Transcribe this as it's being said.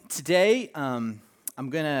Today, I'm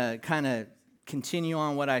going to kind of continue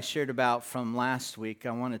on what I shared about from last week.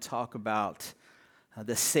 I want to talk about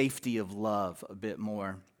the safety of love a bit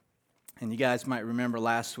more. And you guys might remember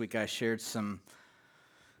last week I shared some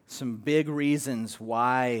big reasons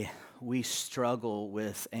why we struggle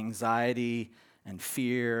with anxiety and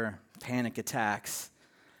fear, panic attacks.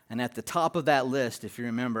 And at the top of that list, if you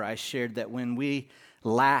remember, I shared that when we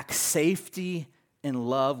lack safety in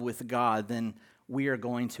love with God, then we are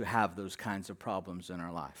going to have those kinds of problems in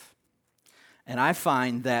our life. And I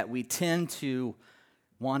find that we tend to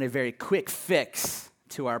want a very quick fix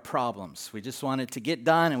to our problems. We just want it to get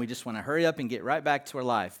done, and we just want to hurry up and get right back to our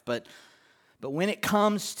life. But when it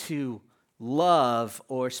comes to love,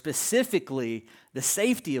 or specifically the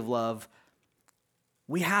safety of love,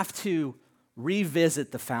 we have to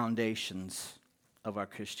revisit the foundations of our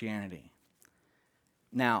Christianity.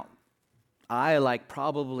 Now, I, like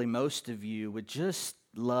probably most of you, would just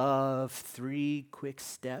love 3 quick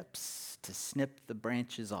steps to snip the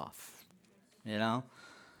branches off, you know?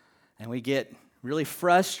 And we get really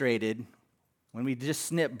frustrated when we just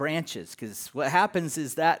snip branches, because what happens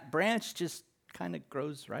is that branch just kind of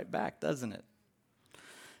grows right back, doesn't it?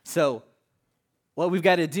 So what we've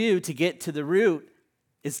got to do to get to the root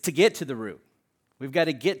is to get to the root. We've got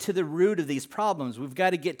to get to the root of these problems. We've got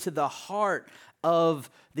to get to the heart of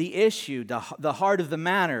the issue, the heart of the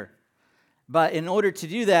matter. But in order to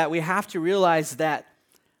do that, we have to realize that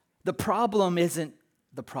the problem isn't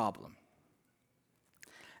the problem.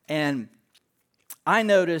 And I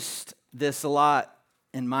noticed this a lot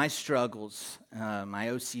in my struggles, my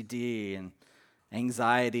OCD and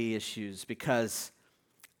anxiety issues, because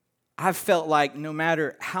I've felt like no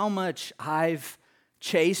matter how much I've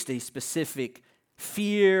chased a specific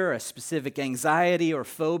fear, a specific anxiety or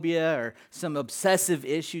phobia or some obsessive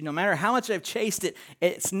issue, no matter how much I've chased it,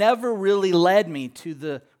 it's never really led me to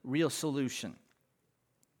the real solution.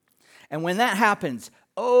 And when that happens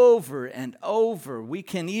over and over, we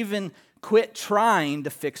can even quit trying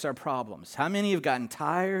to fix our problems. How many have gotten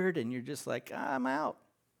tired and you're just like, I'm out?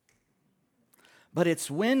 But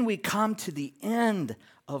it's when we come to the end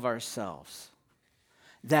of ourselves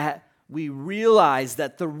that we realize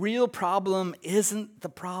that the real problem isn't the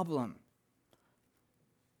problem.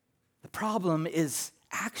 The problem is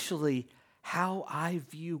actually how I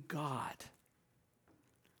view God.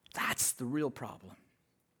 That's the real problem.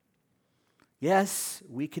 Yes,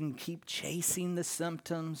 we can keep chasing the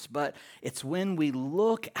symptoms, but it's when we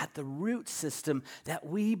look at the root system that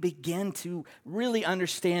we begin to really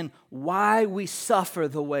understand why we suffer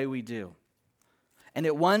the way we do. And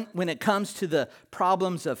when it comes to the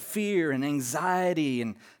problems of fear and anxiety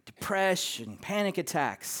and depression, panic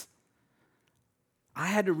attacks, I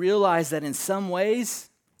had to realize that in some ways,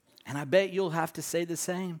 and I bet you'll have to say the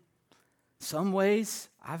same, some ways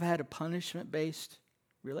I've had a punishment-based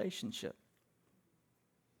relationship.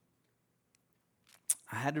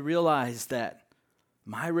 I had to realize that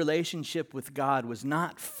my relationship with God was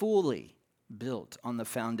not fully built on the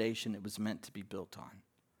foundation it was meant to be built on.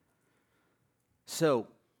 So,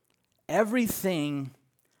 everything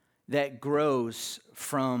that grows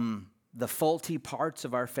from the faulty parts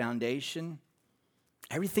of our foundation,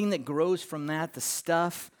 everything that grows from that, the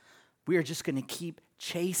stuff, we are just going to keep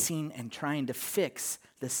chasing and trying to fix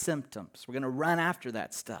the symptoms. We're going to run after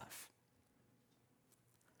that stuff.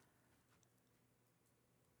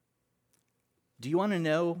 Do you want to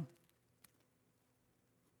know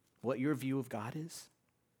what your view of God is?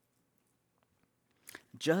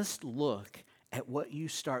 Just look at what you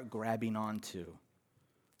start grabbing onto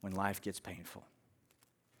when life gets painful.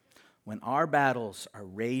 When our battles are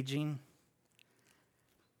raging,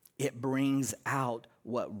 it brings out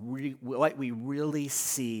what we really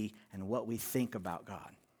see and what we think about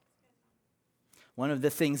God. One of the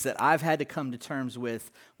things that I've had to come to terms with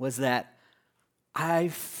was that I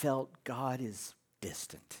felt God is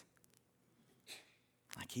distant.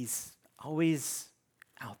 Like he's always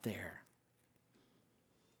out there.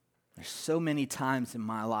 There's so many times in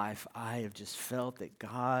my life I have just felt that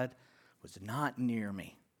God was not near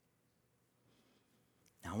me.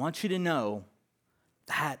 Now I want you to know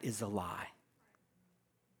that is a lie.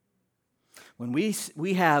 When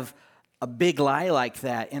we have a big lie like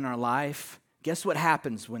that in our life, guess what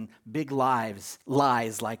happens when big lies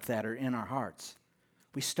like that are in our hearts?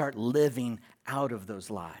 We start living out of those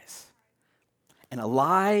lies. And a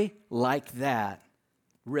lie like that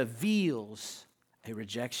reveals a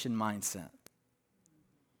rejection mindset.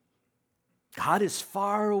 God is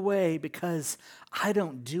far away because I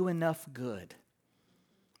don't do enough good,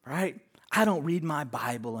 right? I don't read my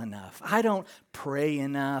Bible enough. I don't pray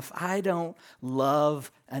enough. I don't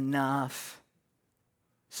love enough.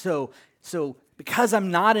 So because I'm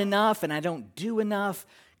not enough and I don't do enough,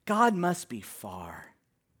 God must be far.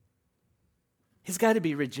 He's got to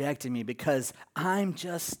be rejecting me because I'm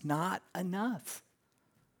just not enough.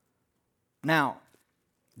 Now,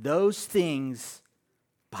 those things,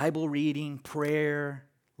 Bible reading, prayer,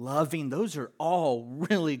 loving, those are all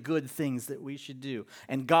really good things that we should do.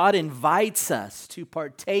 And God invites us to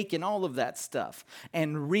partake in all of that stuff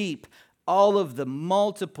and reap all of the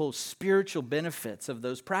multiple spiritual benefits of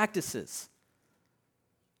those practices.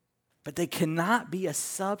 But they cannot be a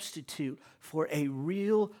substitute for a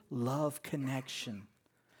real love connection,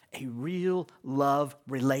 a real love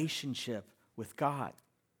relationship with God.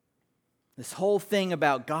 This whole thing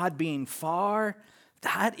about God being far,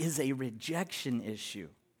 that is a rejection issue.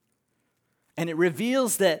 And it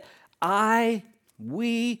reveals that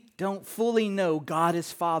we don't fully know God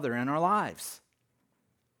as Father in our lives.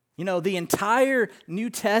 You know, the entire New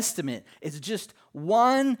Testament is just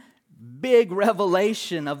one big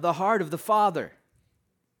revelation of the heart of the Father.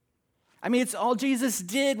 I mean, it's all Jesus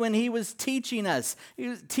did when he was teaching us. He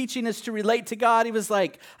was teaching us to relate to God. He was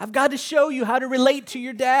like, I've got to show you how to relate to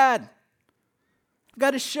your dad. I've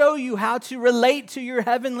got to show you how to relate to your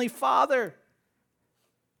heavenly Father.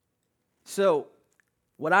 So,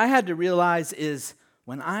 what I had to realize is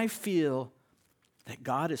when I feel that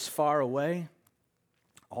God is far away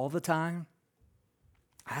all the time,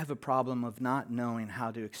 I have a problem of not knowing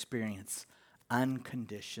how to experience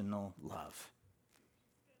unconditional love.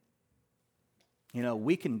 You know,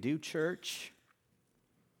 we can do church.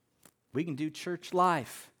 We can do church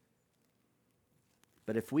life.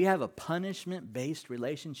 But if we have a punishment-based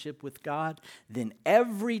relationship with God, then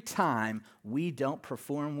every time we don't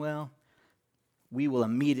perform well, we will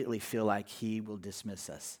immediately feel like he will dismiss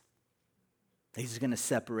us. He's going to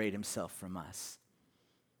separate himself from us.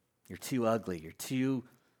 You're too ugly. You're too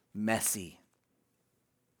messy.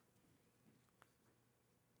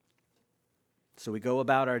 So we go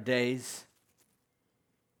about our days,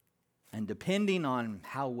 and depending on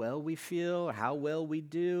how well we feel, or how well we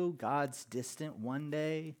do, God's distant one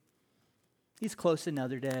day, he's close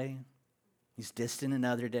another day, he's distant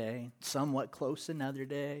another day, somewhat close another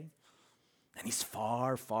day, and he's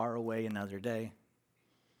far, far away another day.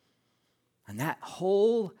 And that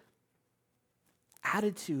whole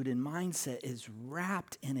attitude and mindset is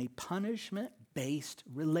wrapped in a punishment-based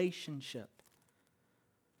relationship.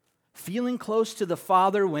 Feeling close to the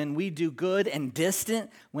Father when we do good and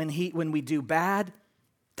distant when we do bad,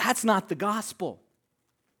 that's not the gospel.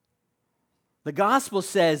 The gospel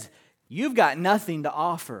says you've got nothing to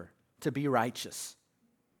offer to be righteous.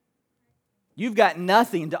 You've got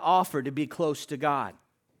nothing to offer to be close to God.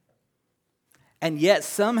 And yet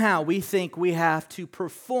somehow we think we have to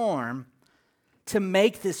perform to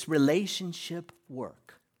make this relationship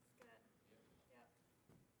work.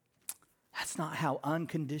 That's not how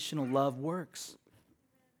unconditional love works.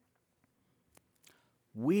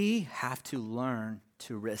 We have to learn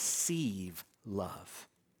to receive love.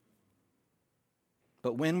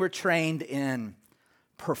 But when we're trained in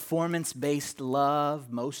performance-based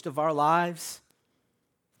love most of our lives,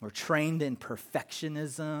 we're trained in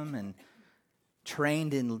perfectionism and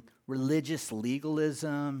trained in religious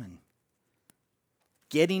legalism and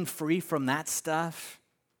getting free from that stuff,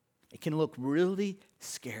 it can look really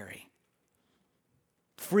scary.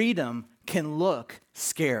 Freedom can look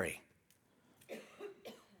scary.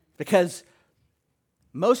 Because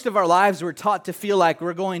most of our lives we're taught to feel like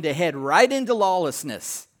we're going to head right into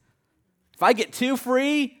lawlessness. If I get too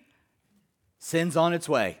free, sin's on its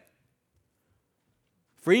way.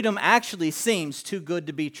 Freedom actually seems too good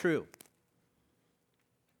to be true.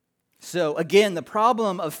 So again, the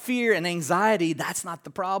problem of fear and anxiety, that's not the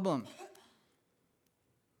problem.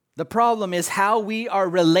 The problem is how we are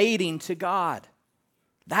relating to God.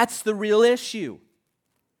 That's the real issue.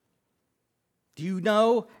 Do you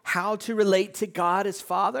know how to relate to God as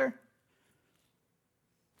Father?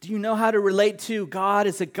 Do you know how to relate to God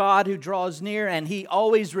as a God who draws near and he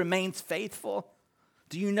always remains faithful?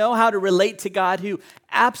 Do you know how to relate to God who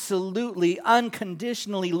absolutely,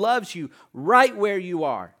 unconditionally loves you right where you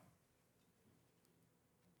are?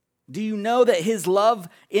 Do you know that his love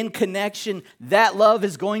in connection, that love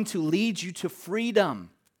is going to lead you to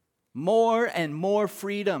freedom? More and more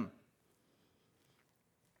freedom.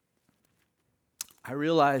 I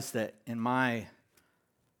realize that in my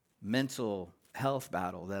mental health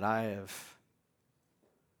battle that I have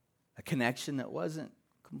a connection that wasn't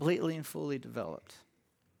completely and fully developed.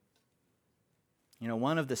 You know,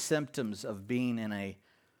 one of the symptoms of being in a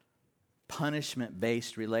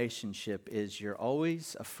punishment-based relationship is you're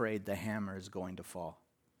always afraid the hammer is going to fall.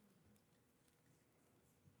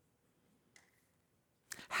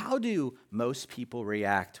 How do most people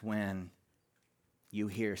react when you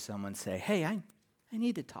hear someone say, hey, I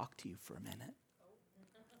need to talk to you for a minute?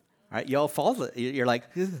 Right? Y'all fall, you're like,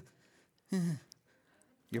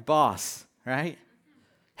 your boss, right?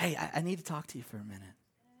 Hey, I need to talk to you for a minute.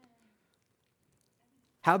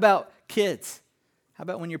 How about kids? How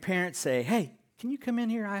about when your parents say, hey, can you come in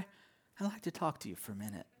here? I'd like to talk to you for a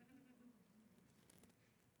minute.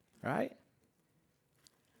 Right?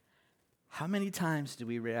 How many times do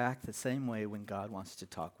we react the same way when God wants to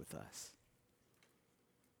talk with us?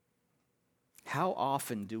 How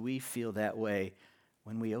often do we feel that way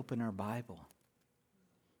when we open our Bible?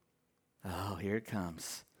 Oh, here it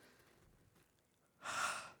comes.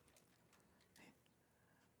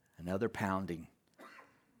 Another pounding.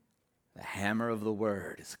 The hammer of the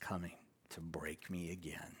word is coming to break me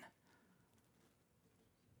again.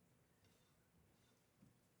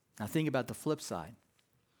 Now think about the flip side.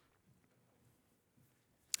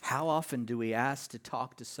 How often do we ask to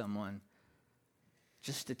talk to someone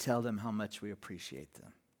just to tell them how much we appreciate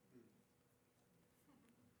them?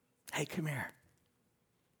 Hey, come here.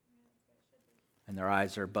 And their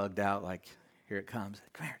eyes are bugged out like, here it comes.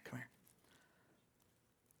 Come here, come here.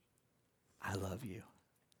 I love you.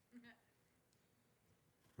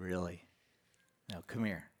 Really? No, come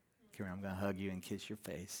here. Come here, I'm going to hug you and kiss your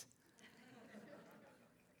face.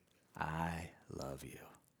 I love you.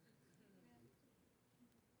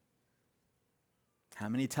 How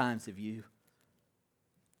many times have you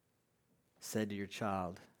said to your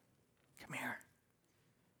child, come here.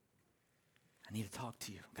 I need to talk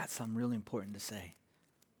to you. I've got something really important to say.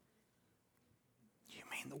 You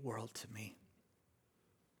mean the world to me.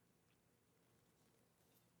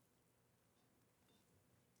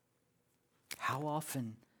 How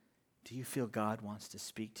often do you feel God wants to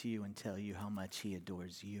speak to you and tell you how much He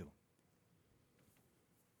adores you?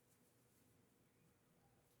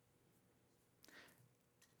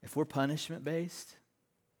 If we're punishment-based,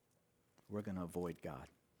 we're going to avoid God.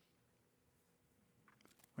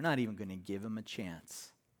 We're not even going to give Him a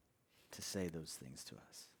chance to say those things to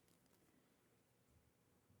us.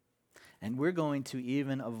 And we're going to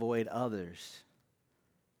even avoid others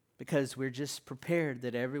because we're just prepared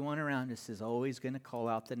that everyone around us is always going to call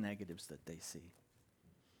out the negatives that they see.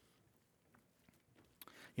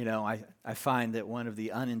 You know, I find that one of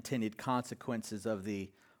the unintended consequences of the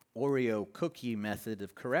Oreo cookie method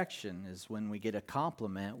of correction is when we get a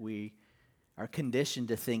compliment, we are conditioned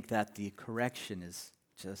to think that the correction is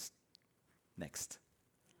just next.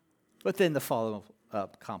 But then the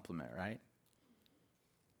follow-up compliment, right?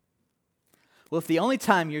 Well, if the only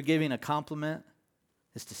time you're giving a compliment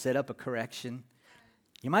is to set up a correction,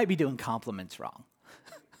 you might be doing compliments wrong.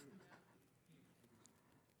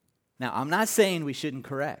 Now, I'm not saying we shouldn't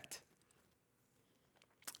correct.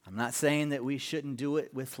 I'm not saying that we shouldn't do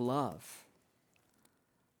it with love.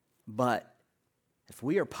 But if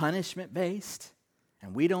we are punishment-based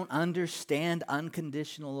and we don't understand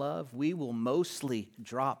unconditional love, we will mostly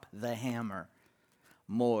drop the hammer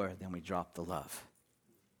more than we drop the love.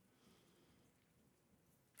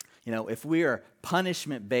 You know, if we are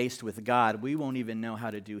punishment-based with God, we won't even know how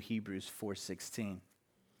to do Hebrews 4:16.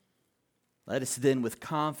 Let us then with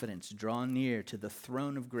confidence draw near to the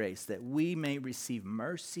throne of grace that we may receive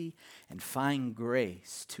mercy and find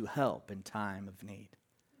grace to help in time of need.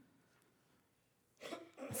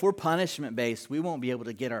 If we're punishment-based, we won't be able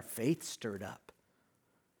to get our faith stirred up.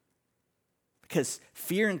 Because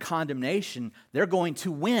fear and condemnation, they're going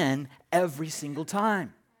to win every single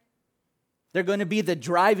time. They're going to be the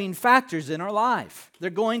driving factors in our life. They're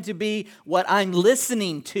going to be what I'm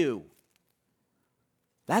listening to.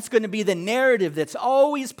 That's going to be the narrative that's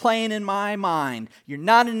always playing in my mind. You're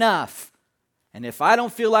not enough. And if I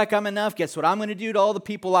don't feel like I'm enough, guess what I'm going to do to all the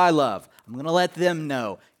people I love? I'm going to let them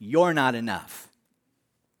know you're not enough.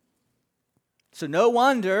 So no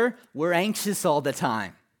wonder we're anxious all the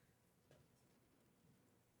time.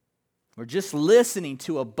 We're just listening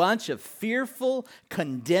to a bunch of fearful,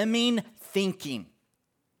 condemning thinking.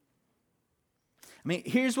 I mean,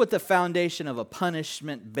 here's what the foundation of a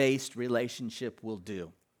punishment-based relationship will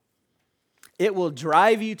do. It will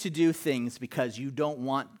drive you to do things because you don't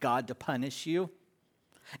want God to punish you.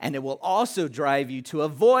 And it will also drive you to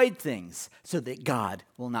avoid things so that God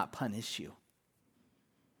will not punish you.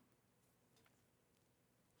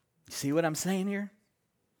 See what I'm saying here?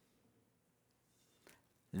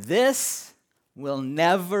 This will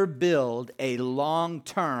never build a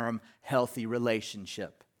long-term healthy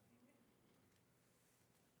relationship.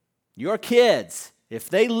 Your kids, if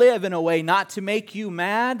they live in a way not to make you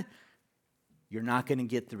mad, you're not going to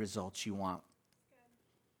get the results you want.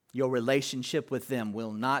 Your relationship with them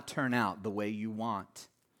will not turn out the way you want.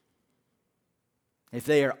 if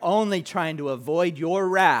they are only trying to avoid your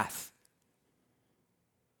wrath,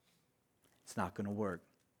 it's not going to work.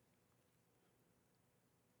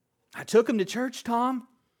 I took them to church, Tom.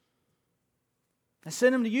 I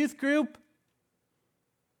sent them to youth group.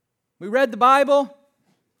 We read the Bible.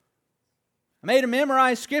 I made them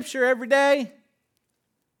memorize Scripture every day.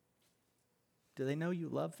 Do they know you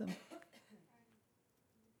love them?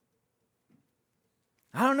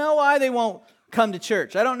 I don't know why they won't come to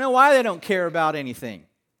church. I don't know why they don't care about anything.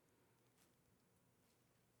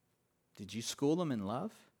 Did you school them in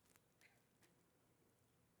love?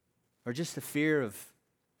 Or just the fear of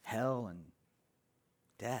hell and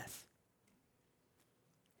death?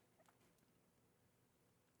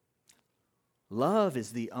 Love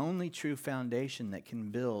is the only true foundation that can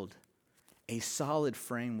build a solid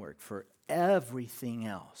framework for everything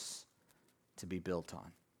else to be built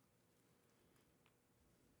on.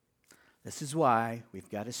 This is why we've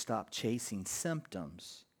got to stop chasing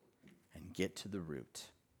symptoms and get to the root.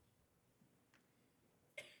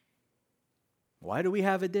 Why do we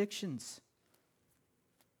have addictions?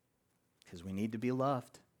 Because we need to be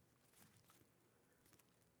loved.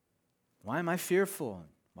 Why am I fearful?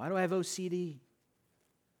 Why do I have OCD?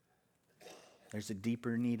 There's a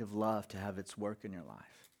deeper need of love to have its work in your life.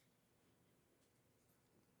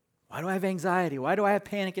 Why do I have anxiety? Why do I have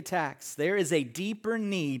panic attacks? There is a deeper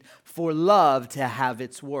need for love to have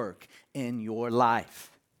its work in your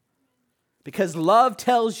life. Because love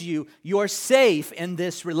tells you you're safe in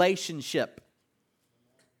this relationship.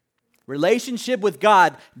 Relationship with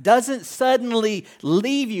God doesn't suddenly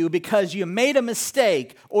leave you because you made a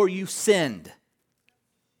mistake or you sinned.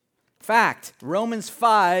 Fact, Romans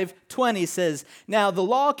 5:20 says, "Now the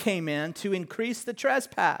law came in to increase the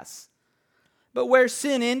trespass. But where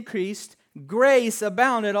sin increased, grace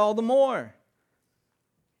abounded all the more.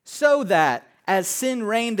 So that, as sin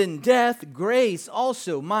reigned in death, grace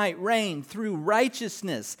also might reign through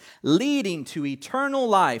righteousness, leading to eternal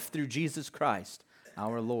life through Jesus Christ,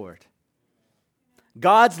 our Lord."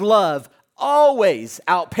 God's love always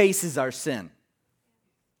outpaces our sin.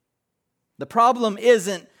 The problem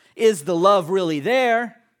isn't, is the love really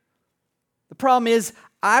there? The problem is,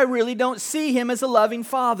 I really don't see Him as a loving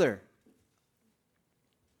Father.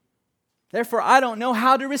 Therefore, I don't know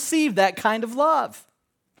how to receive that kind of love.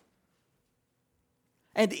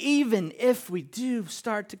 And even if we do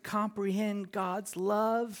start to comprehend God's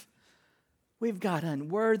love, we've got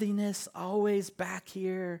unworthiness always back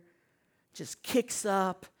here. Just kicks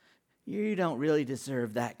up. You don't really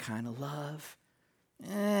deserve that kind of love.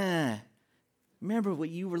 Remember what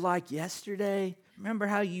you were like yesterday? Remember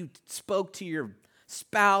how you spoke to your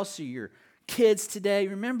spouse or your kids today?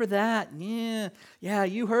 Remember that? Yeah,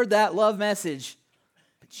 you heard that love message,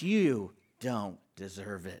 but you don't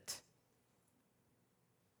deserve it.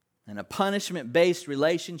 In a punishment-based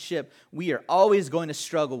relationship, we are always going to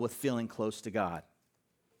struggle with feeling close to God.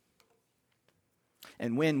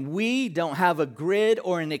 And when we don't have a grid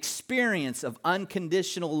or an experience of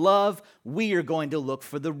unconditional love, we are going to look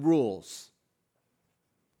for the rules.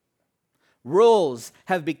 Rules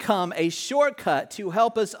have become a shortcut to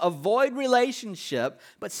help us avoid relationship,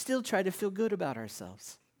 but still try to feel good about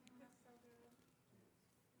ourselves.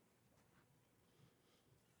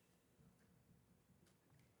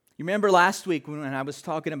 You remember last week when I was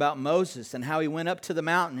talking about Moses and how he went up to the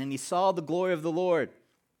mountain and he saw the glory of the Lord.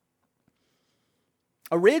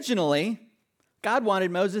 Originally, God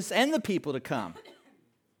wanted Moses and the people to come.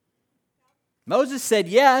 Moses said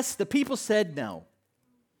yes, the people said no.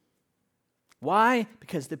 Why?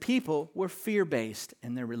 Because the people were fear-based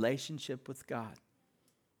in their relationship with God.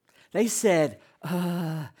 They said,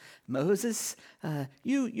 Moses,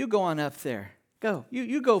 you go on up there. Go.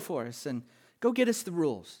 You go for us and go get us the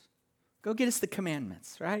rules. Go get us the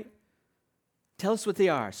commandments, right? Tell us what they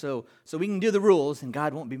are so we can do the rules and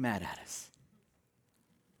God won't be mad at us.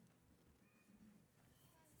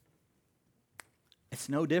 It's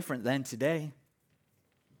no different than today.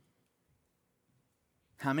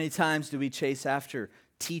 How many times do we chase after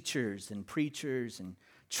teachers and preachers and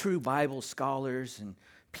true Bible scholars and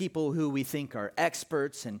people who we think are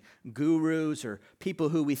experts and gurus, or people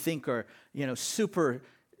who we think are, super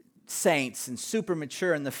saints and super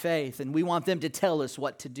mature in the faith, and we want them to tell us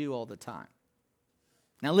what to do all the time?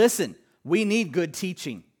 Now listen, we need good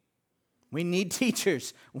teaching. We need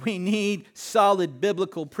teachers. We need solid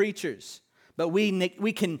biblical preachers. But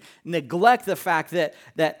we can neglect the fact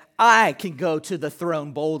that I can go to the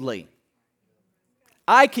throne boldly.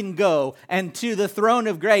 I can go and to the throne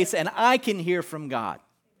of grace and I can hear from God.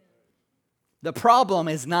 The problem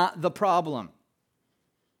is not the problem.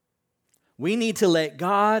 We need to let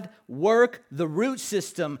God work the root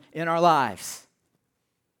system in our lives.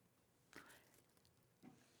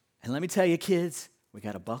 And let me tell you, kids, we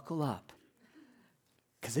got to buckle up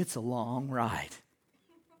because it's a long ride.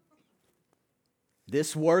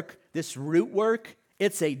 This root work,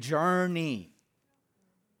 it's a journey.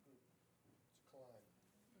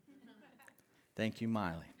 Thank you,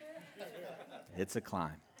 Miley. It's a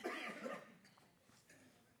climb.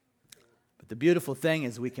 But the beautiful thing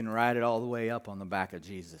is we can ride it all the way up on the back of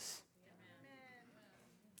Jesus.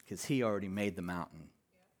 Because he already made the mountain.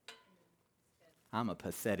 I'm a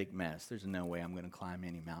pathetic mess. There's no way I'm going to climb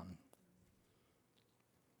any mountain.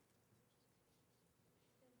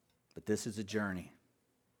 But this is a journey.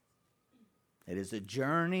 It is a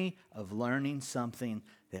journey of learning something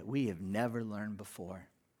that we have never learned before.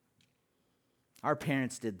 Our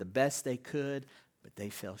parents did the best they could, but they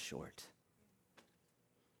fell short.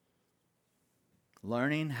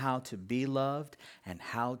 Learning how to be loved and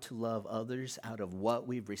how to love others out of what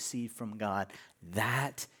we've received from God,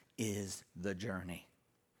 that is the journey.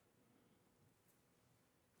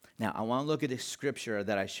 Now, I want to look at a scripture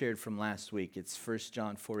that I shared from last week. It's 1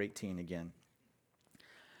 John 4:18 again.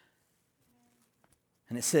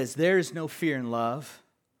 And it says, "There is no fear in love,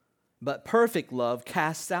 but perfect love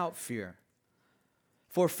casts out fear.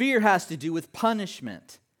 For fear has to do with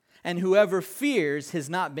punishment, and whoever fears has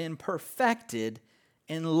not been perfected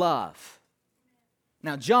in love."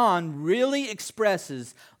 Now, John really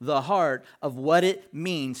expresses the heart of what it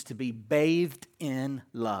means to be bathed in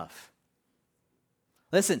love.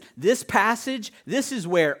 Listen, this passage, this is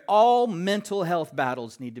where all mental health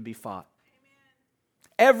battles need to be fought.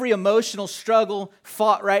 Every emotional struggle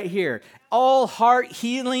fought right here. All heart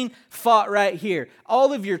healing fought right here.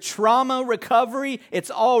 All of your trauma recovery,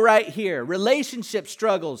 it's all right here. Relationship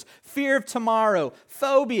struggles, fear of tomorrow,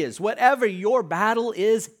 phobias, whatever your battle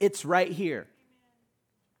is, it's right here.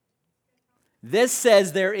 This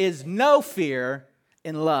says there is no fear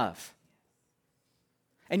in love.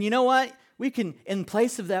 And you know what? We can, in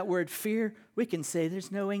place of that word fear, we can say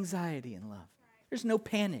there's no anxiety in love. There's no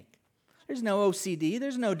panic. There's no OCD.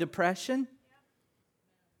 There's no depression.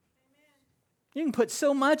 You can put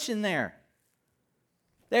so much in there.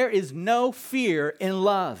 There is no fear in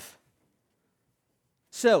love.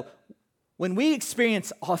 So, when we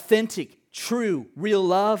experience authentic, true, real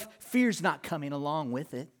love, fear's not coming along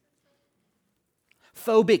with it.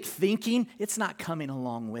 Phobic thinking, it's not coming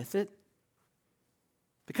along with it.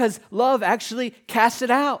 Because love actually casts it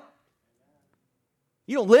out.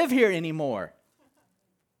 You don't live here anymore.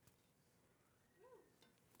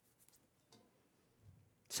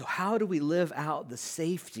 So how do we live out the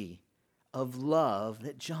safety of love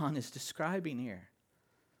that John is describing here?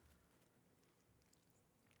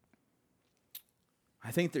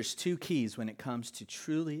 I think there's two keys when it comes to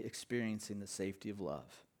truly experiencing the safety of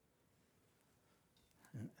love.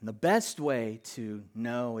 And the best way to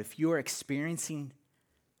know if you're experiencing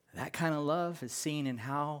that kind of love is seen in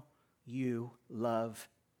how you love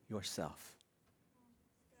yourself.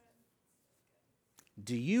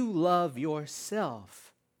 Do you love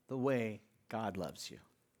yourself the way God loves you?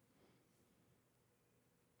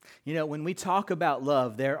 You know, when we talk about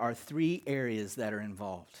love, there are three areas that are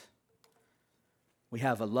involved. We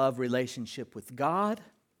have a love relationship with God,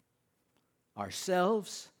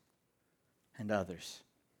 ourselves, and others.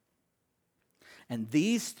 And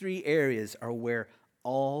these three areas are where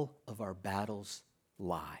all of our battles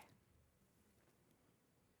lie.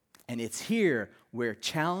 And it's here where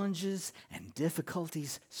challenges and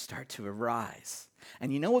difficulties start to arise.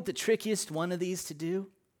 And you know what the trickiest one of these to do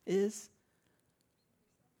is?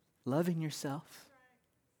 Loving yourself.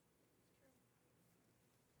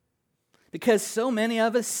 Because so many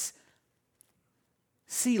of us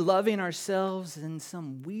see loving ourselves in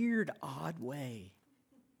some weird, odd way.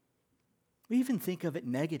 We even think of it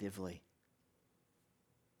negatively.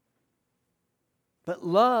 But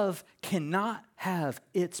love cannot have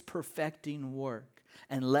its perfecting work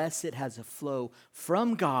unless it has a flow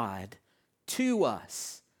from God to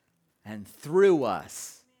us and through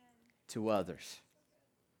us to others.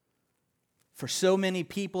 For so many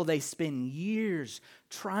people, they spend years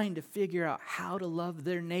trying to figure out how to love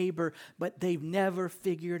their neighbor, but they've never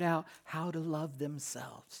figured out how to love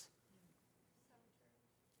themselves.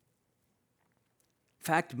 In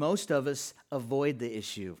fact, most of us avoid the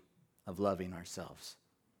issue of loving ourselves.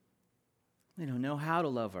 We don't know how to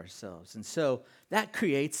love ourselves. And so that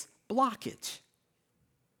creates blockage.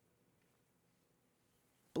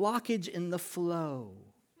 Blockage in the flow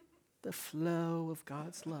of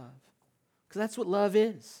God's love. Because that's what love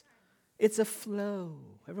is. It's a flow.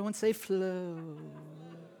 Everyone say flow.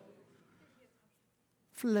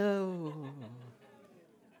 Flow.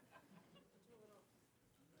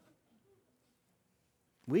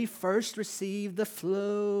 We first receive the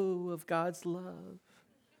flow of God's love.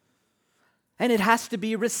 And it has to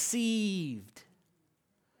be received.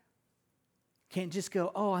 Can't just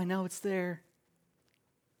go, oh, I know it's there,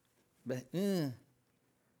 but I'm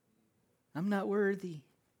not worthy.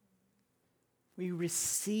 We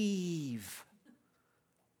receive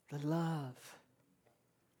the love.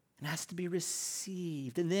 It has to be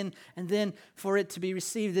received. And then for it to be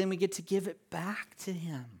received, then we get to give it back to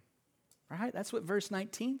Him. Right? That's what verse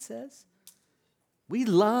 19 says. We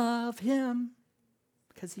love Him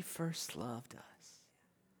because He first loved us.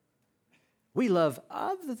 We love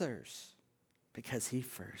others because He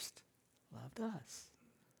first loved us.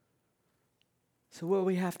 So what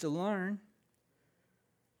we have to learn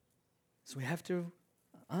is we have to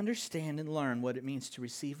understand and learn what it means to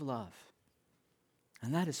receive love.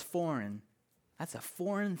 And that is foreign. That's a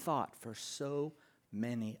foreign thought for so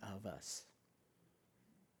many of us.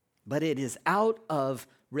 But it is out of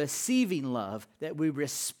receiving love that we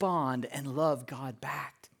respond and love God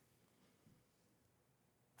back.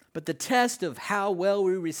 But the test of how well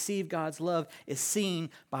we receive God's love is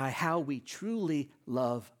seen by how we truly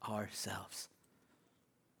love ourselves.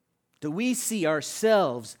 Do we see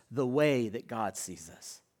ourselves the way that God sees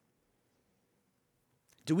us?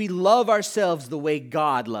 Do we love ourselves the way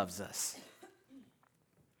God loves us?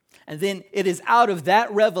 And then it is out of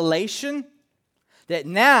that revelation that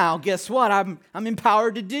now, guess what? I'm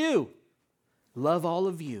empowered to do. Love all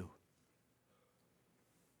of you.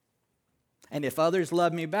 And if others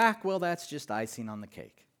love me back, well, that's just icing on the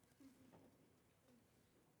cake.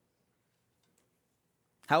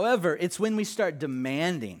 However, it's when we start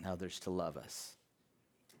demanding others to love us.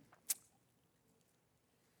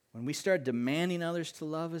 When we start demanding others to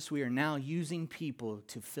love us, we are now using people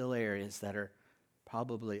to fill areas that are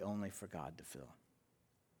probably only for God to fill.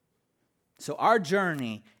 So our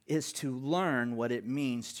journey is to learn what it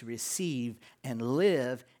means to receive and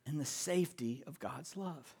live in the safety of God's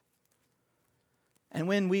love. And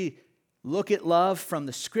when we look at love from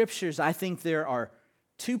the Scriptures, I think there are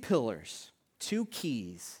two pillars, two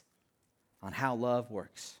keys on how love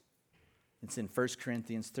works. It's in 1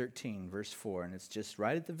 Corinthians 13, verse 4, and it's just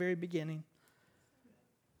right at the very beginning.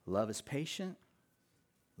 Love is patient,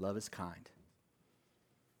 love is kind.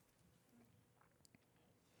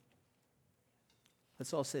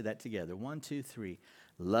 Let's all say that together. 1, 2, 3.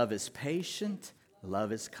 Love is patient,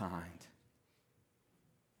 love is kind.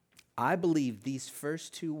 I believe these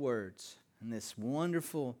first two words in this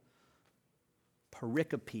wonderful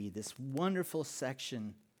pericope, this wonderful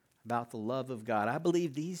section about the love of God, I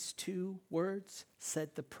believe these two words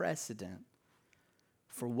set the precedent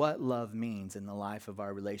for what love means in the life of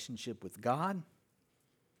our relationship with God,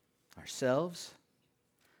 ourselves,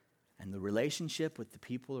 and the relationship with the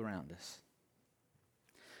people around us.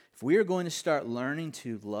 If we are going to start learning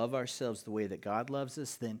to love ourselves the way that God loves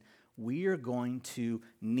us, then we are going to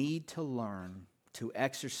need to learn to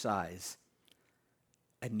exercise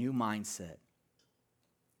a new mindset.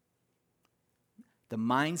 The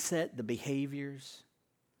mindset, the behaviors,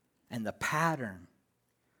 and the pattern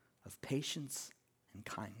of patience and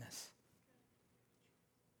kindness.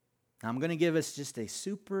 Now, I'm going to give us just a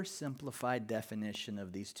super simplified definition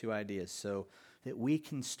of these two ideas so that we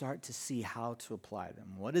can start to see how to apply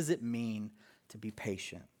them. What does it mean to be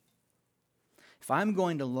patient? If I'm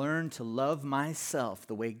going to learn to love myself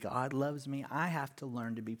the way God loves me, I have to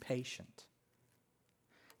learn to be patient.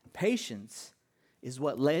 Patience is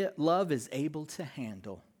what love is able to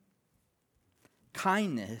handle.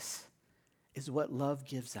 Kindness is what love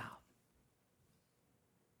gives out.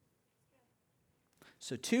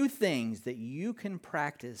 So 2 things that you can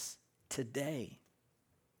practice today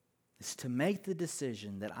is to make the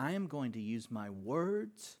decision that I am going to use my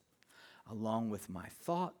words along with my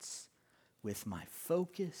thoughts, with my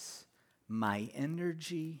focus, my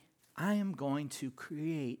energy. I am going to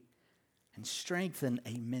create and strengthen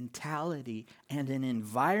a mentality and an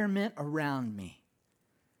environment around me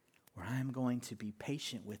where I'm going to be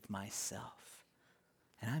patient with myself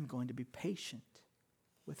and I'm going to be patient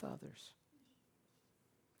with others.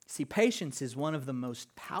 See, patience is one of the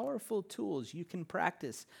most powerful tools you can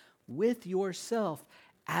practice with yourself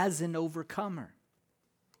as an overcomer.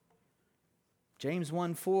 James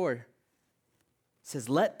 1:4 says,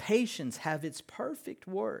 "Let patience have its perfect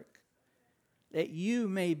work, that you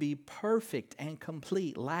may be perfect and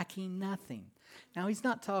complete, lacking nothing." Now, he's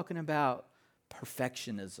not talking about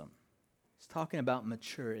perfectionism. He's talking about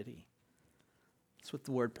maturity. That's what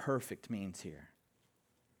the word perfect means here.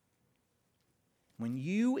 When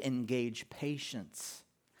you engage patience,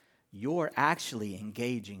 you're actually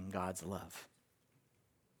engaging God's love.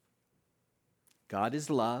 God is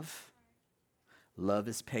love. Love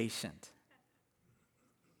is patient.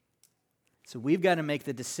 So we've got to make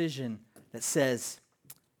the decision that says,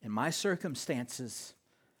 in my circumstances,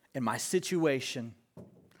 in my situation,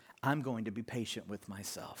 I'm going to be patient with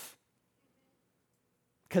myself.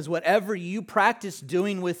 Because whatever you practice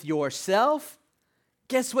doing with yourself,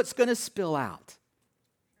 guess what's going to spill out?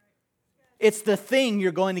 It's the thing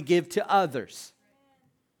you're going to give to others.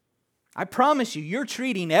 I promise you, you're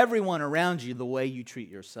treating everyone around you the way you treat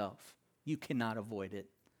yourself. You cannot avoid it.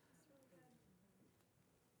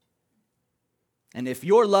 And if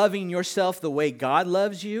you're loving yourself the way God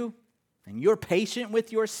loves you, and you're patient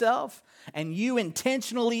with yourself, and you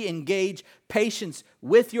intentionally engage patience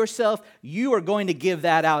with yourself, you are going to give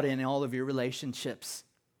that out in all of your relationships.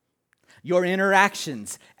 Your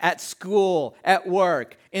interactions at school, at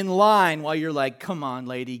work, in line while you're like, come on,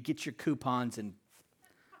 lady, get your coupons and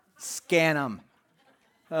scan them.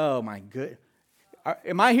 Oh, my good.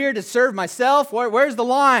 Am I here to serve myself? Where's the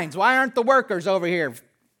lines? Why aren't the workers over here?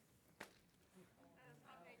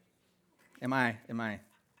 Am I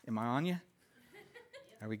on you?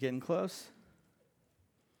 Are we getting close?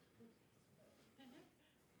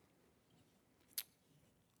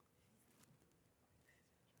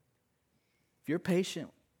 If you're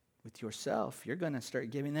patient with yourself, you're going to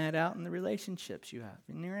start giving that out in the relationships you have,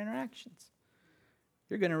 in your interactions.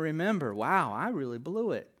 You're going to remember, wow, I really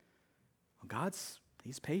blew it. Well,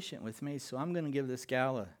 He's patient with me, so I'm going to give this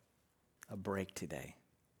gal a break today.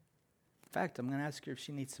 In fact, I'm going to ask her if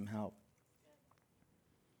she needs some help.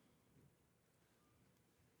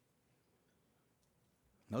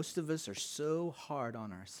 Most of us are so hard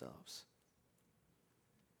on ourselves.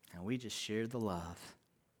 And we just share the love.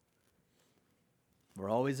 We're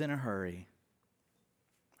always in a hurry.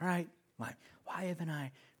 All right, why haven't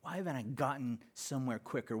I gotten somewhere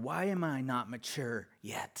quicker? Why am I not mature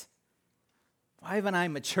yet? Why haven't I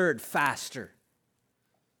matured faster?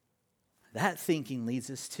 That thinking leads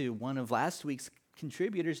us to one of last week's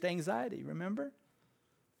contributors to anxiety, remember?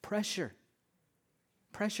 Pressure.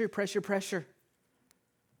 Pressure, pressure, pressure.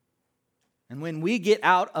 And when we get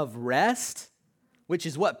out of rest, which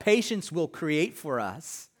is what patience will create for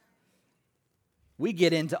us, we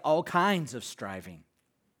get into all kinds of striving.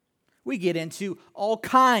 We get into all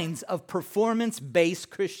kinds of performance-based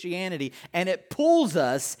Christianity, and it pulls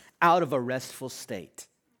us out of a restful state.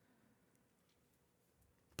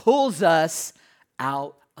 Pulls us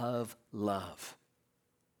out of love.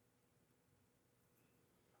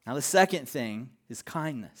 Now, the second thing is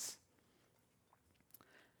kindness.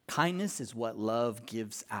 Kindness is what love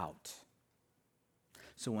gives out.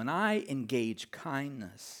 So when I engage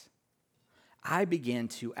kindness, I begin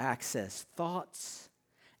to access thoughts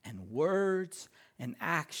and words and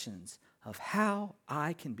actions of how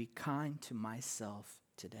I can be kind to myself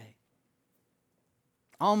today.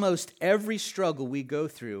 Almost every struggle we go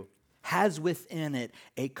through has within it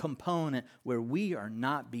a component where we are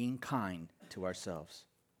not being kind to ourselves.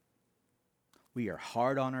 We are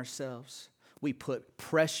hard on ourselves. We put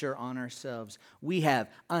pressure on ourselves. We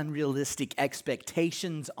have unrealistic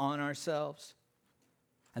expectations on ourselves.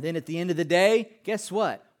 And then at the end of the day, guess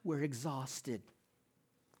what? We're exhausted.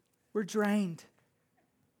 We're drained.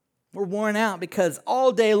 We're worn out because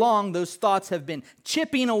all day long those thoughts have been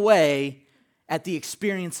chipping away at the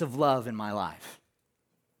experience of love in my life.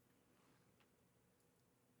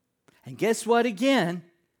 And guess what again?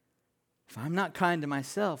 If I'm not kind to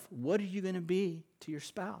myself, what are you going to be to your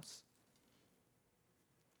spouse?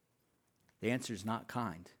 The answer is not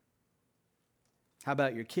kind. How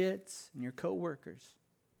about your kids and your coworkers?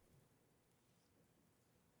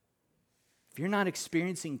 If you're not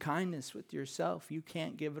experiencing kindness with yourself, you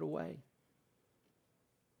can't give it away.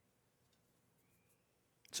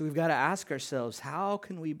 So we've got to ask ourselves, how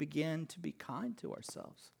can we begin to be kind to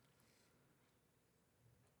ourselves?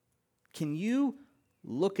 Can you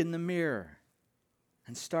look in the mirror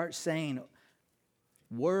and start saying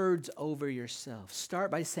words over yourself?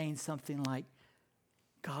 Start by saying something like,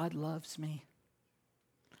 God loves me.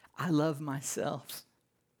 I love myself.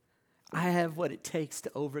 I have what it takes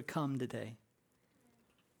to overcome today.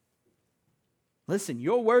 Listen,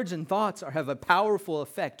 your words and thoughts have a powerful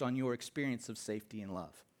effect on your experience of safety and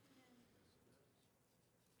love.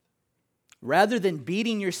 Rather than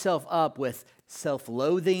beating yourself up with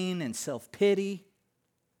self-loathing and self-pity,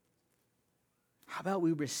 how about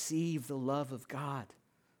we receive the love of God?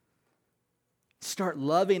 Start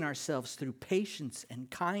loving ourselves through patience and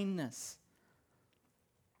kindness.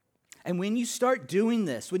 And when you start doing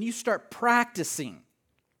this, when you start practicing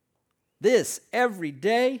this every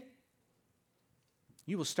day,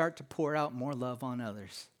 you will start to pour out more love on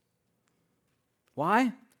others.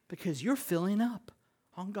 Why? Because you're filling up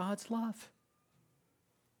on God's love.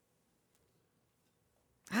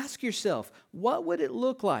 Ask yourself, what would it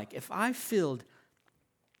look like if I filled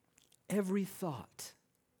every thought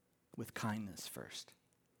with kindness first?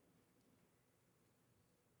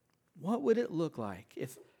 What would it look like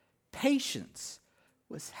if patience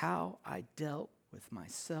was how I dealt with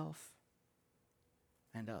myself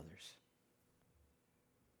and others?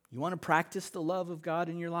 You want to practice the love of God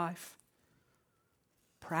in your life?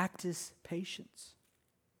 Practice patience.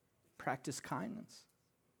 Practice kindness.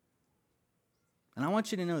 And I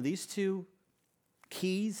want you to know these two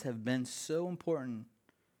keys have been so important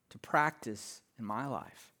to practice in my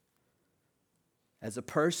life. As a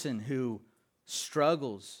person who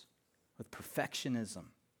struggles with perfectionism,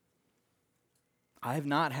 I have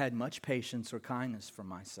not had much patience or kindness for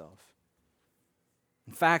myself.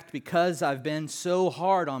 In fact, because I've been so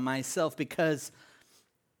hard on myself, because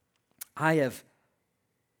I have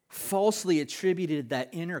falsely attributed that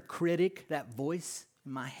inner critic, that voice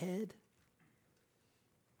in my head,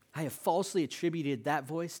 I have falsely attributed that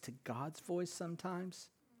voice to God's voice sometimes.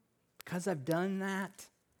 Because I've done that,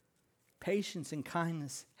 patience and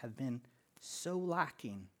kindness have been so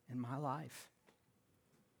lacking in my life.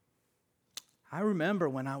 I remember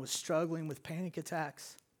when I was struggling with panic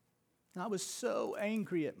attacks, and I was so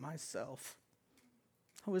angry at myself.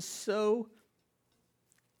 I was so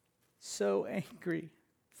angry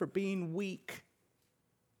for being weak.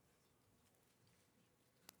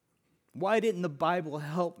 Why didn't the Bible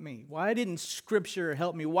help me? Why didn't Scripture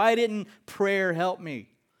help me? Why didn't prayer help me?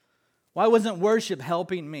 Why wasn't worship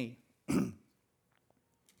helping me?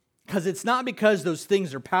 Because it's not because those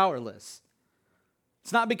things are powerless.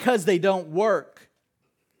 It's not because they don't work.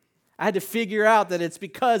 I had to figure out that it's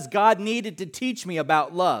because God needed to teach me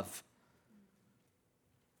about love.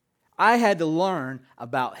 I had to learn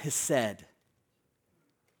about Hesed.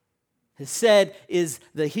 Hesed is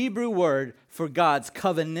the Hebrew word for God's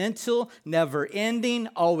covenantal, never-ending,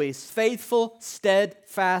 always faithful,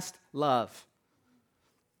 steadfast love.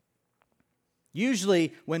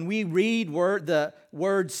 Usually, when we read the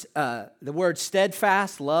word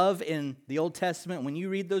steadfast love in the Old Testament, when you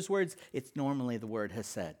read those words, it's normally the word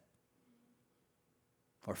Hesed,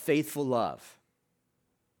 or faithful love.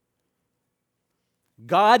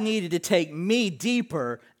 God needed to take me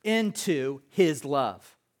deeper into His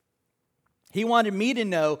love. He wanted me to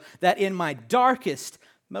know that in my darkest,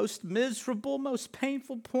 most miserable, most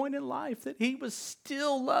painful point in life, that He was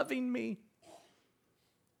still loving me.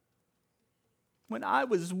 When I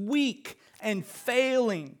was weak and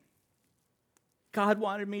failing, God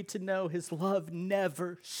wanted me to know His love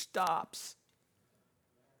never stops.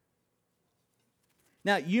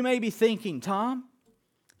 Now, you may be thinking, Tom,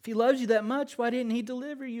 if He loves you that much, why didn't He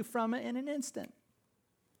deliver you from it in an instant?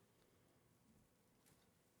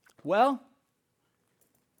 Well,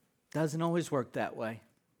 doesn't always work that way.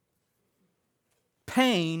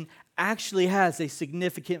 Pain actually has a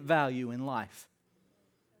significant value in life.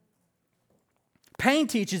 Pain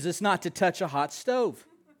teaches us not to touch a hot stove.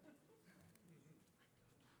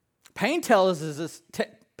 Pain tells us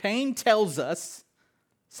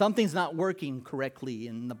something's not working correctly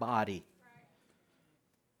in the body.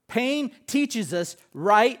 Pain teaches us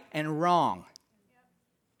right and wrong.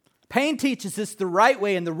 Pain teaches us the right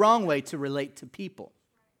way and the wrong way to relate to people.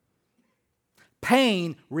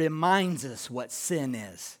 Pain reminds us what sin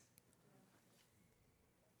is.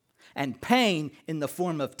 And pain in the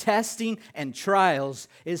form of testing and trials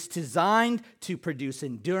is designed to produce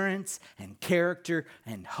endurance and character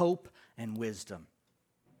and hope and wisdom.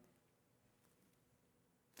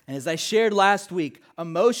 And as I shared last week,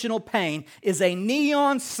 emotional pain is a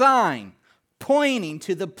neon sign pointing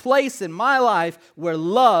to the place in my life where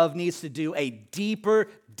love needs to do a deeper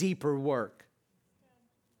work.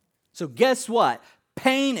 So guess what?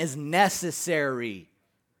 Pain is necessary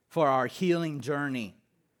for our healing journey.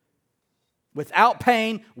 Without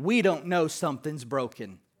pain, we don't know something's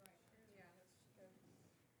broken.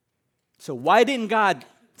 So why didn't God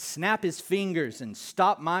snap His fingers and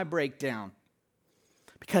stop my breakdown?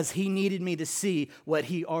 Because He needed me to see what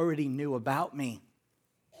He already knew about me.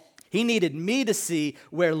 He needed me to see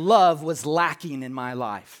where love was lacking in my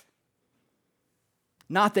life.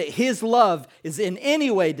 Not that His love is in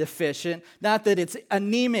any way deficient, not that it's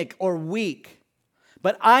anemic or weak,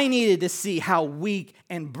 but I needed to see how weak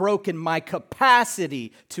and broken my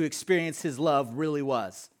capacity to experience His love really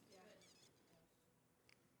was.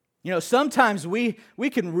 You know, sometimes we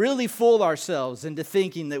can really fool ourselves into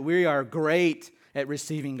thinking that we are great at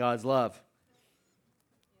receiving God's love.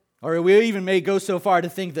 Or we even may go so far to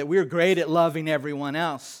think that we're great at loving everyone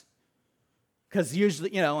else. Because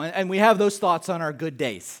usually, you know, and we have those thoughts on our good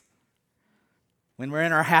days, when we're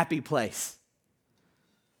in our happy place.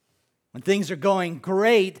 When things are going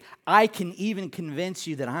great, I can even convince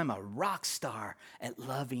you that I'm a rock star at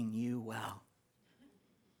loving you well.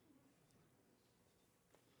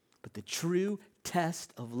 But the true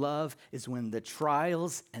test of love is when the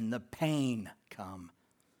trials and the pain come.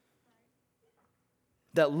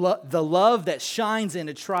 The love that shines in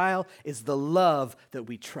a trial is the love that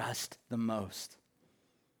we trust the most.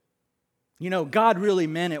 You know, God really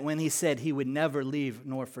meant it when he said he would never leave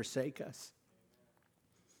nor forsake us.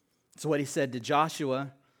 It's what he said to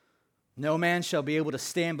Joshua. No man shall be able to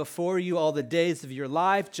stand before you all the days of your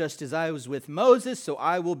life, just as I was with Moses, so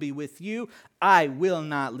I will be with you. I will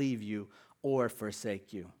not leave you or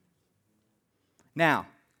forsake you. Now,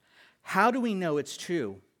 how do we know it's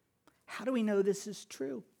true? How do we know this is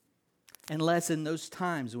true? Unless in those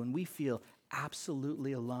times when we feel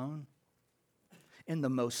absolutely alone, in the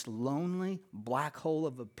most lonely black hole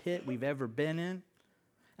of a pit we've ever been in,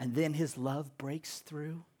 and then his love breaks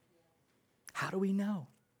through. How do we know?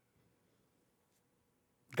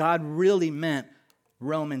 God really meant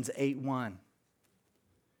Romans 8:1.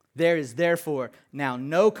 There is therefore now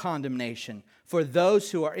no condemnation for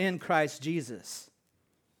those who are in Christ Jesus.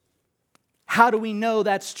 How do we know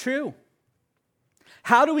that's true?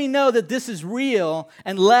 How do we know that this is real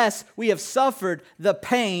unless we have suffered the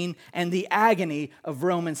pain and the agony of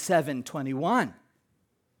Romans 7:21?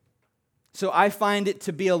 So I find it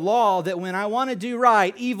to be a law that when I want to do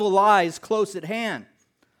right, evil lies close at hand.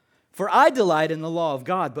 For I delight in the law of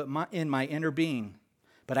God, but in my inner being.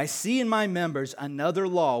 But I see in my members another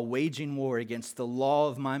law waging war against the law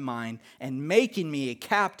of my mind and making me a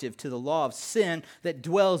captive to the law of sin that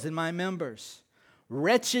dwells in my members.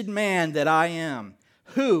 Wretched man that I am,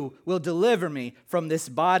 who will deliver me from this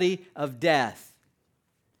body of death?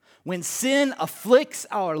 When sin afflicts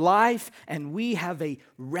our life and we have a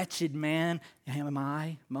wretched man am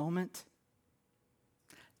I moment,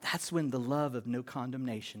 that's when the love of no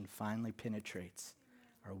condemnation finally penetrates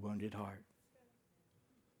our wounded heart.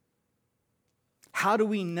 How do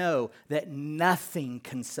we know that nothing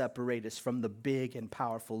can separate us from the big and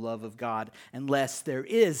powerful love of God unless there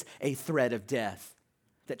is a threat of death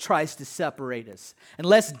that tries to separate us,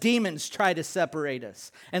 unless demons try to separate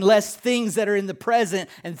us, unless things that are in the present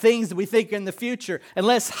and things that we think are in the future,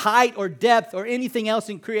 unless height or depth or anything else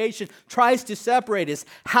in creation tries to separate us?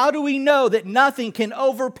 How do we know that nothing can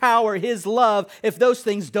overpower his love if those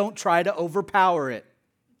things don't try to overpower it?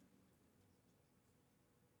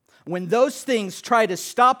 When those things try to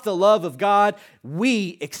stop the love of God,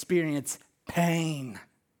 we experience pain.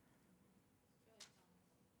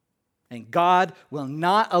 And God will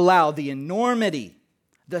not allow the enormity,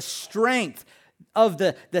 the strength of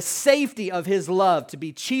the safety of his love to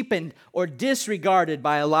be cheapened or disregarded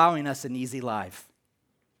by allowing us an easy life.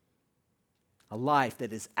 A life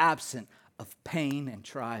that is absent of pain and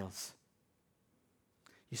trials.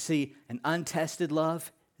 You see, an untested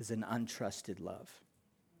love is an untrusted love.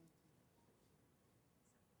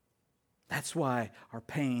 That's why our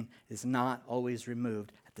pain is not always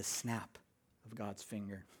removed at the snap of God's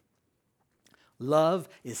finger. Love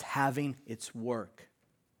is having its work.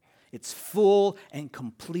 Its full and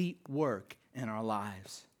complete work in our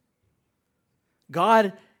lives.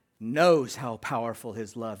 God knows how powerful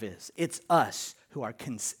his love is. It's us who are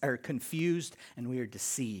confused and we are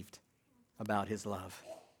deceived about his love.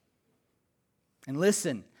 And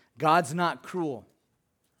listen, God's not cruel.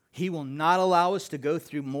 He will not allow us to go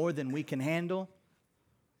through more than we can handle.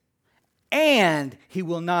 And he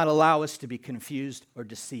will not allow us to be confused or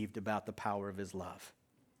deceived about the power of his love.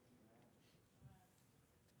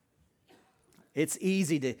 It's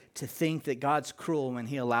easy to think that God's cruel when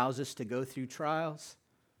he allows us to go through trials.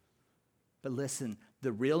 But listen,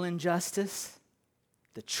 the real injustice,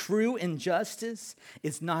 the true injustice,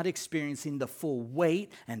 is not experiencing the full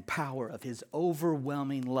weight and power of his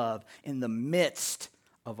overwhelming love in the midst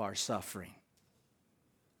of our suffering.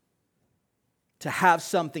 To have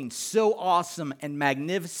something so awesome and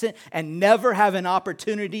magnificent and never have an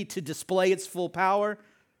opportunity to display its full power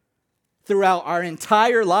throughout our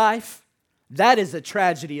entire life, that is a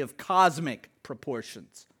tragedy of cosmic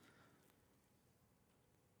proportions.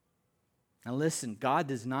 Now listen, God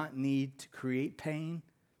does not need to create pain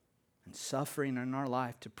and suffering in our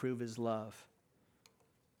life to prove his love.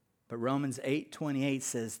 But Romans 8:28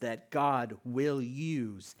 says that God will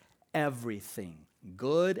use everything,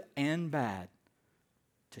 good and bad,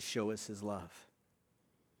 to show us his love.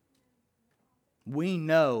 We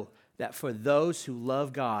know that for those who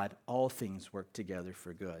love God, all things work together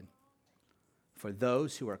for good. For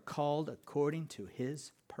those who are called according to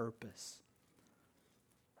his purpose.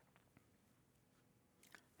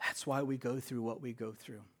 That's why we go through what we go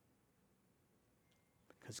through.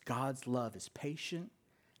 Because God's love is patient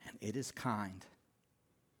and it is kind.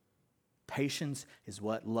 Patience is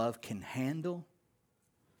what love can handle,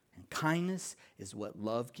 and kindness is what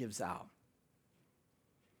love gives out.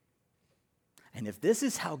 And if this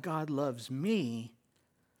is how God loves me,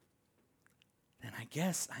 then I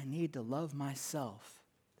guess I need to love myself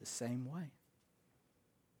the same way.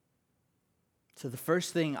 So the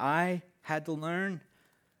first thing I had to learn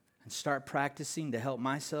and start practicing to help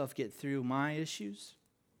myself get through my issues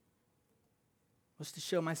was to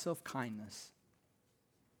show myself kindness.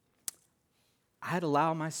 I had to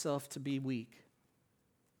allow myself to be weak.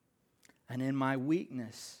 And in my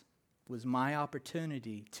weakness was my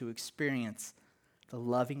opportunity to experience the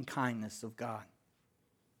loving kindness of God.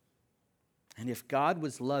 And if God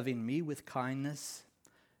was loving me with kindness,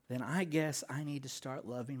 then I guess I need to start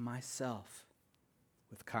loving myself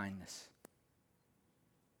with kindness.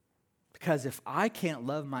 Because if I can't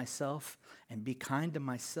love myself and be kind to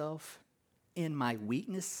myself in my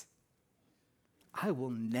weakness, I will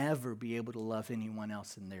never be able to love anyone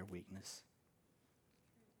else in their weakness.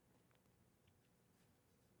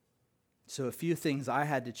 So a few things I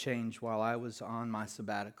had to change while I was on my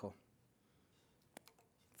sabbatical.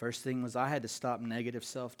 First thing was I had to stop negative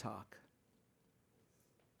self-talk.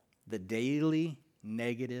 The daily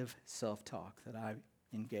negative self-talk that I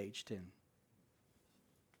engaged in.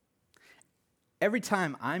 Every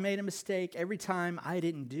time I made a mistake, every time I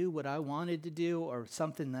didn't do what I wanted to do or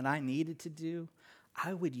something that I needed to do,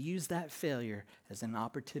 I would use that failure as an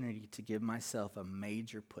opportunity to give myself a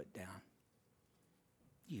major put down.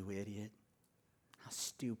 You idiot. How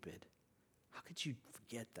stupid. How could you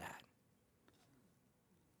forget that?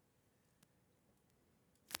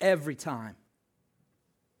 Every time.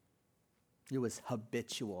 It was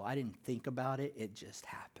habitual. I didn't think about it. It just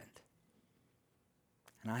happened.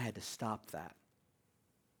 And I had to stop that.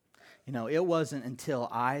 You know, it wasn't until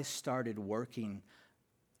I started working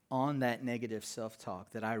on that negative self-talk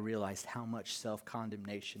that I realized how much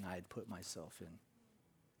self-condemnation I had put myself in.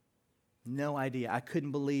 No idea. I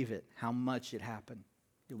couldn't believe it, how much it happened.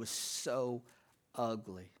 It was so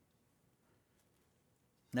ugly.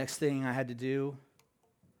 Next thing I had to do,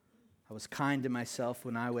 I was kind to myself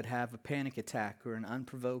when I would have a panic attack or an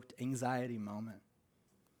unprovoked anxiety moment.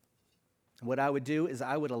 What I would do is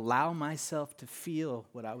I would allow myself to feel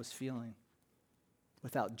what I was feeling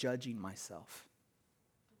without judging myself.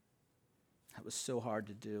 That was so hard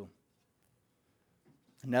to do.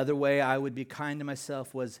 Another way I would be kind to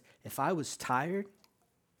myself was if I was tired,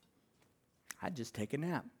 I'd just take a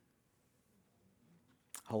nap.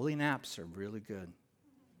 Holy naps are really good.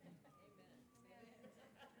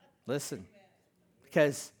 Listen,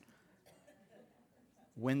 because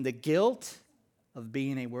when the guilt of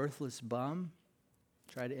being a worthless bum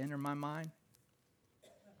tried to enter my mind,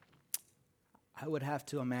 I would have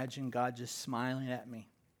to imagine God just smiling at me.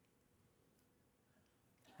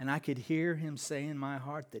 And I could hear him say in my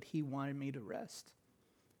heart that he wanted me to rest.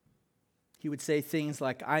 He would say things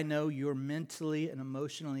like, I know you're mentally and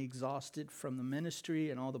emotionally exhausted from the ministry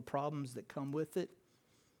and all the problems that come with it.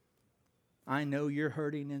 I know you're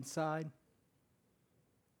hurting inside.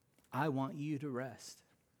 I want you to rest.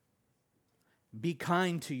 Be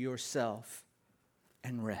kind to yourself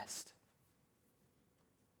and rest.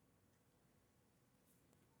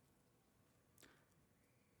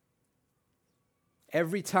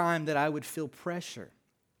 Every time that I would feel pressure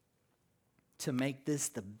to make this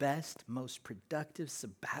the best, most productive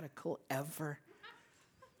sabbatical ever,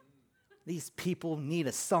 these people need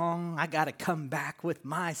a song. I got to come back with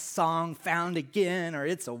my song found again, or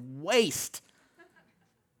it's a waste.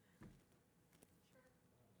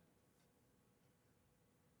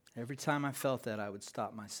 Every time I felt that, I would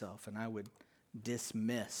stop myself and I would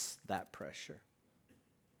dismiss that pressure.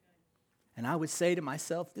 And I would say to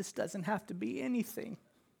myself, this doesn't have to be anything.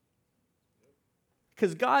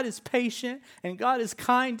 Because God is patient and God is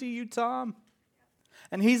kind to you, Tom.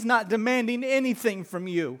 And he's not demanding anything from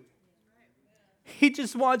you. He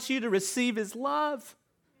just wants you to receive his love.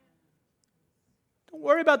 Don't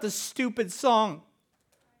worry about the stupid song.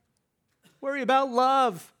 Worry about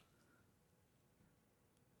love.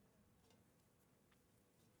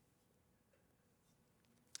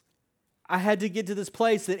 I had to get to this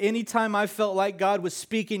place that anytime I felt like God was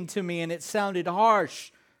speaking to me and it sounded harsh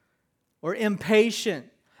or impatient,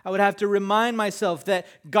 I would have to remind myself that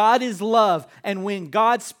God is love, and when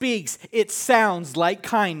God speaks, it sounds like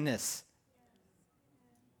kindness.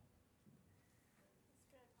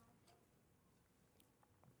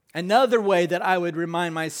 Another way that I would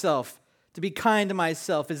remind myself to be kind to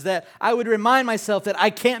myself is that I would remind myself that I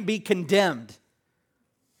can't be condemned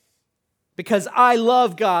because I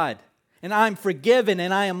love God. and I'm forgiven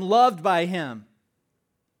and I am loved by Him.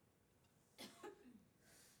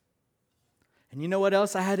 And you know what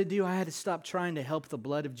else I had to do? I had to stop trying to help the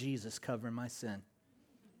blood of Jesus cover my sin.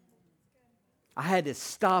 I had to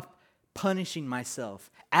stop punishing myself,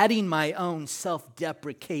 adding my own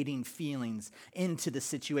self-deprecating feelings into the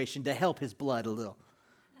situation to help His blood a little.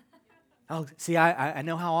 Oh, see, I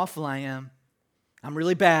know how awful I am. I'm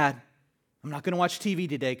really bad. I'm not going to watch TV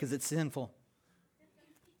today because it's sinful.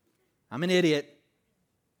 I'm an idiot.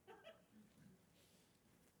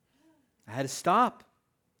 I had to stop.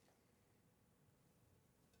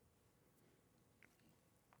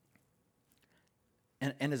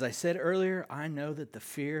 And as I said earlier, I know that the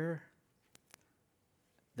fear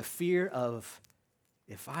of,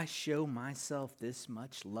 if I show myself this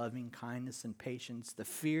much loving kindness and patience, the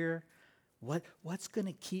fear, what's going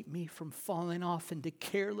to keep me from falling off into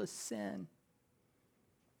careless sin?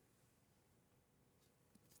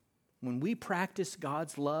 When we practice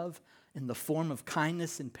God's love in the form of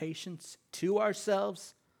kindness and patience to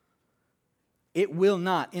ourselves, it will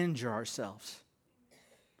not injure ourselves.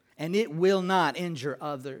 And it will not injure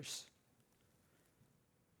others.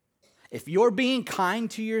 If you're being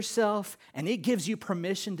kind to yourself and it gives you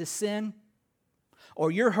permission to sin,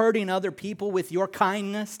 or you're hurting other people with your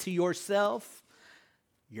kindness to yourself,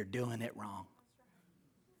 you're doing it wrong.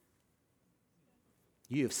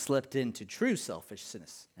 You have slipped into true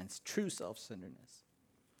selfishness and true self-centeredness.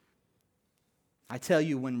 I tell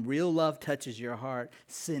you, when real love touches your heart,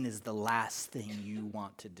 sin is the last thing you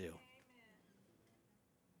want to do.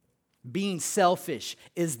 Being selfish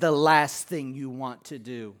is the last thing you want to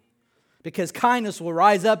do. Because kindness will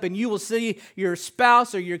rise up and you will see your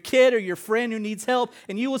spouse or your kid or your friend who needs help,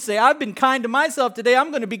 and you will say, I've been kind to myself today, I'm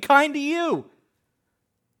going to be kind to you.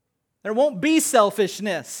 There won't be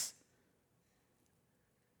selfishness.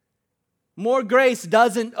 More grace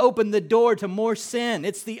doesn't open the door to more sin.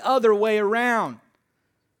 It's the other way around.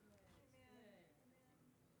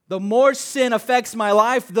 The more sin affects my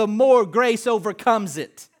life, the more grace overcomes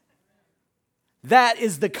it. That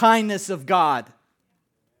is the kindness of God.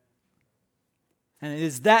 And it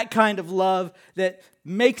is that kind of love that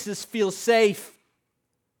makes us feel safe.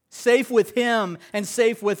 Safe with Him and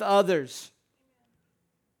safe with others.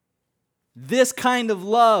 This kind of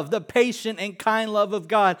love, the patient and kind love of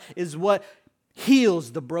God, is what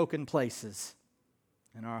heals the broken places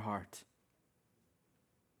in our heart.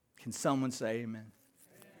 Can someone say amen?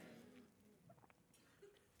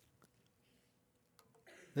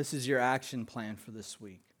 This is your action plan for this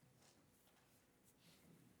week.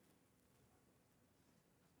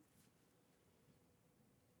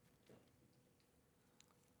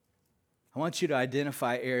 I want you to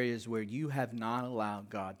identify areas where you have not allowed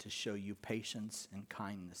God to show you patience and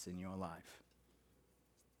kindness in your life.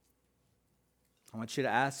 I want you to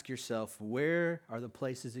ask yourself, where are the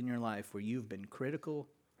places in your life where you've been critical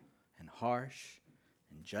and harsh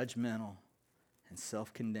and judgmental and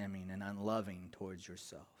self-condemning and unloving towards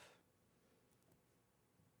yourself?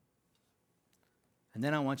 And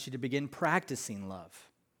then I want you to begin practicing love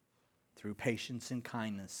through patience and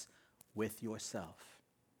kindness with yourself.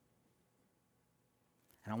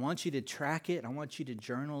 And I want you to track it. I want you to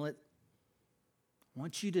journal it. I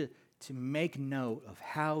want you to make note of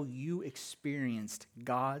how you experienced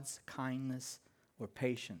God's kindness or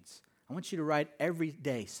patience. I want you to write every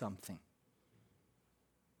day something.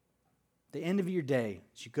 The end of your day,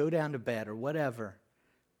 as you go down to bed or whatever,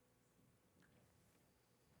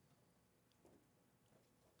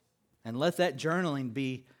 and let that journaling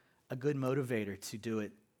be a good motivator to do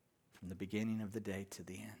it from the beginning of the day to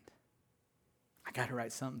the end. I got to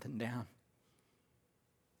write something down.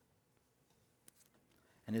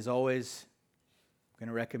 And as always, I'm going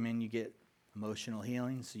to recommend you get emotional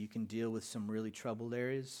healing so you can deal with some really troubled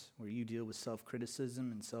areas where you deal with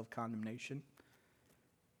self-criticism and self-condemnation.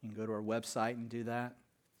 You can go to our website and do that.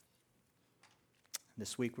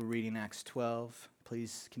 This week we're reading Acts 12.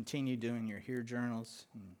 Please continue doing your Hear Journals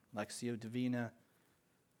and Lectio Divina.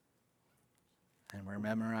 And we're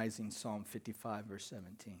memorizing Psalm 55, verse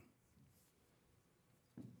 17.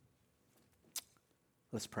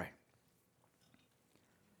 Let's pray.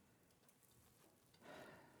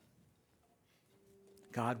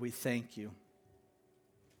 God, we thank you.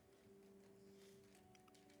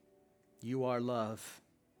 You are love,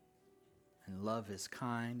 and love is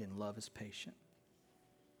kind, and love is patient.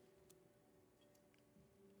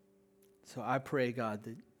 So I pray, God,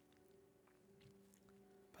 that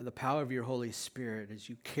by the power of your Holy Spirit, as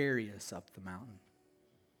you carry us up the mountain,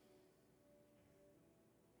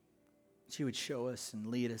 that you would show us and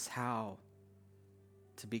lead us how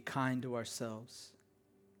to be kind to ourselves,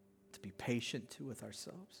 to be patient with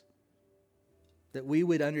ourselves, that we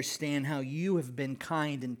would understand how you have been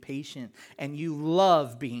kind and patient, and you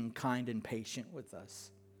love being kind and patient with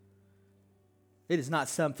us. It is not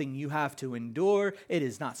something you have to endure. It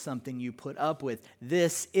is not something you put up with.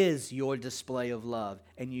 This is your display of love,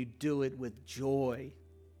 and you do it with joy.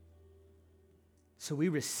 So we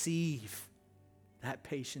receive that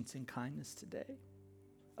patience and kindness today.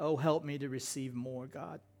 Oh, help me to receive more,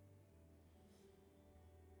 God.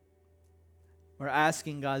 We're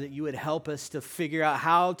asking, God, that you would help us to figure out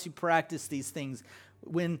how to practice these things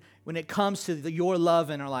when it comes to your love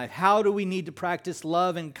in our life. How do we need to practice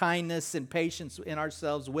love and kindness and patience in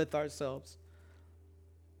ourselves, with ourselves?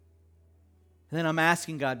 And then I'm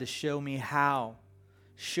asking God to show me how.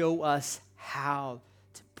 Show us how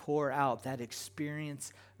to pour out that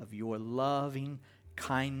experience of your loving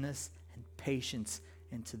kindness and patience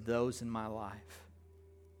into those in my life.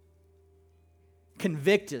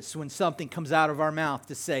 Convict us when something comes out of our mouth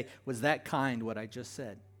to say, was that kind what I just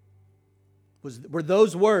said? Were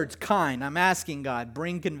those words kind? I'm asking God,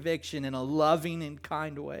 bring conviction in a loving and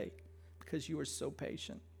kind way because you are so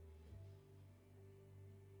patient.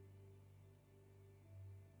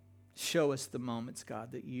 Show us the moments,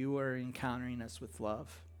 God, that you are encountering us with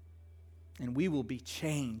love, and we will be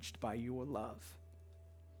changed by your love.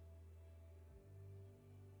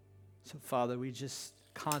 So, Father, we just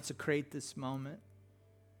consecrate this moment.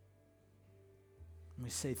 We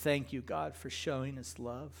say thank you, God, for showing us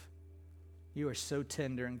love. You are so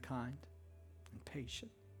tender and kind and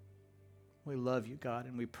patient. We love you, God,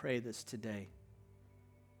 and we pray this today.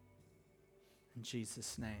 In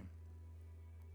Jesus' name.